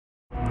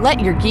Let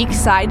your geek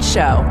side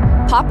show.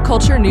 Pop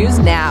culture news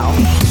now.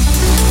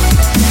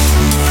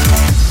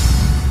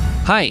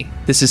 Hi,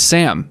 this is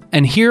Sam,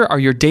 and here are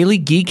your daily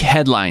geek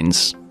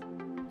headlines.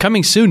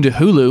 Coming soon to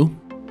Hulu.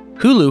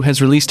 Hulu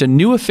has released a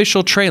new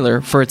official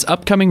trailer for its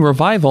upcoming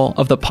revival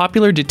of the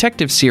popular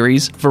detective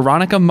series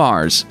Veronica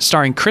Mars,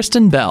 starring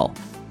Kristen Bell.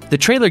 The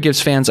trailer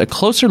gives fans a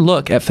closer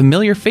look at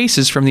familiar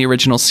faces from the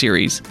original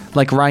series,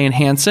 like Ryan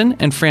Hansen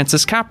and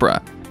Francis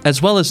Capra,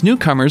 as well as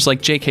newcomers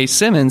like J.K.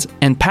 Simmons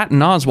and Patton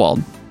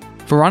Oswalt.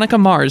 Veronica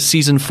Mars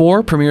Season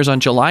 4 premieres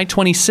on July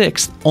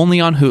 26th, only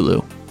on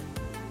Hulu.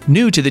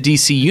 New to the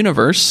DC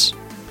Universe,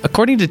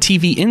 according to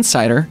TV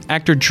Insider,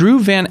 actor Drew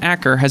Van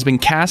Acker has been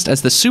cast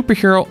as the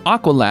superhero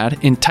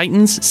Aqualad in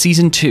Titans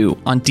Season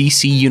 2 on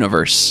DC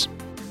Universe.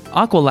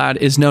 Aqualad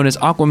is known as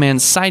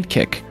Aquaman's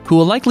sidekick, who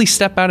will likely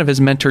step out of his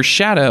mentor's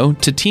shadow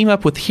to team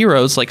up with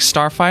heroes like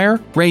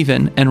Starfire,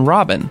 Raven, and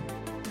Robin.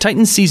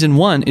 Titans Season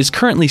 1 is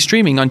currently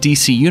streaming on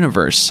DC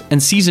Universe,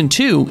 and Season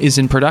 2 is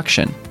in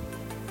production.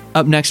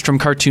 Up next from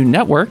Cartoon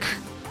Network,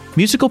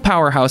 musical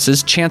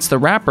powerhouses Chance the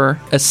Rapper,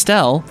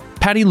 Estelle,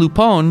 Patti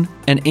LuPone,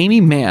 and Amy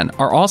Mann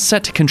are all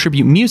set to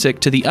contribute music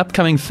to the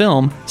upcoming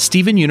film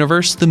Steven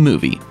Universe the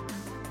Movie.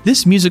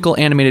 This musical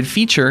animated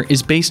feature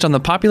is based on the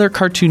popular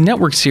Cartoon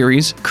Network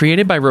series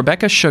created by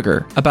Rebecca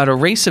Sugar about a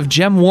race of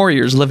gem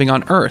warriors living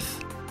on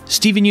Earth.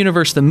 Steven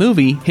Universe the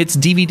Movie hits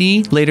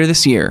DVD later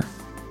this year.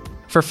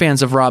 For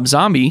fans of Rob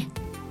Zombie,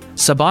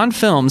 Saban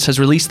Films has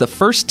released the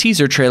first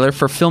teaser trailer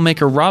for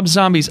filmmaker Rob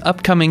Zombie's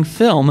upcoming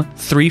film,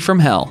 3 from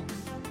Hell.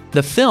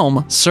 The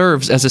film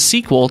serves as a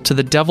sequel to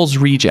The Devil's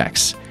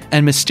Rejects,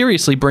 and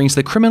mysteriously brings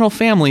the criminal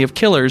family of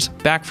killers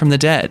back from the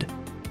dead.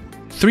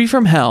 3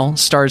 from Hell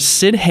stars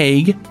Sid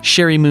Haig,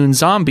 Sherry Moon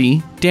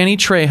Zombie, Danny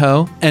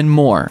Trejo, and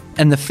more,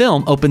 and the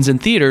film opens in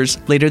theaters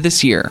later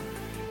this year.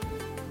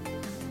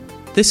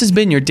 This has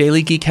been your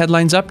Daily Geek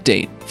Headlines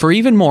Update. For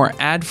even more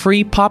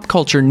ad-free pop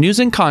culture news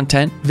and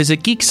content,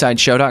 visit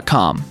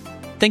geeksideshow.com.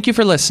 Thank you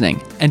for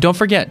listening, and don't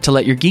forget to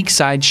let your geek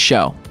side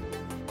show.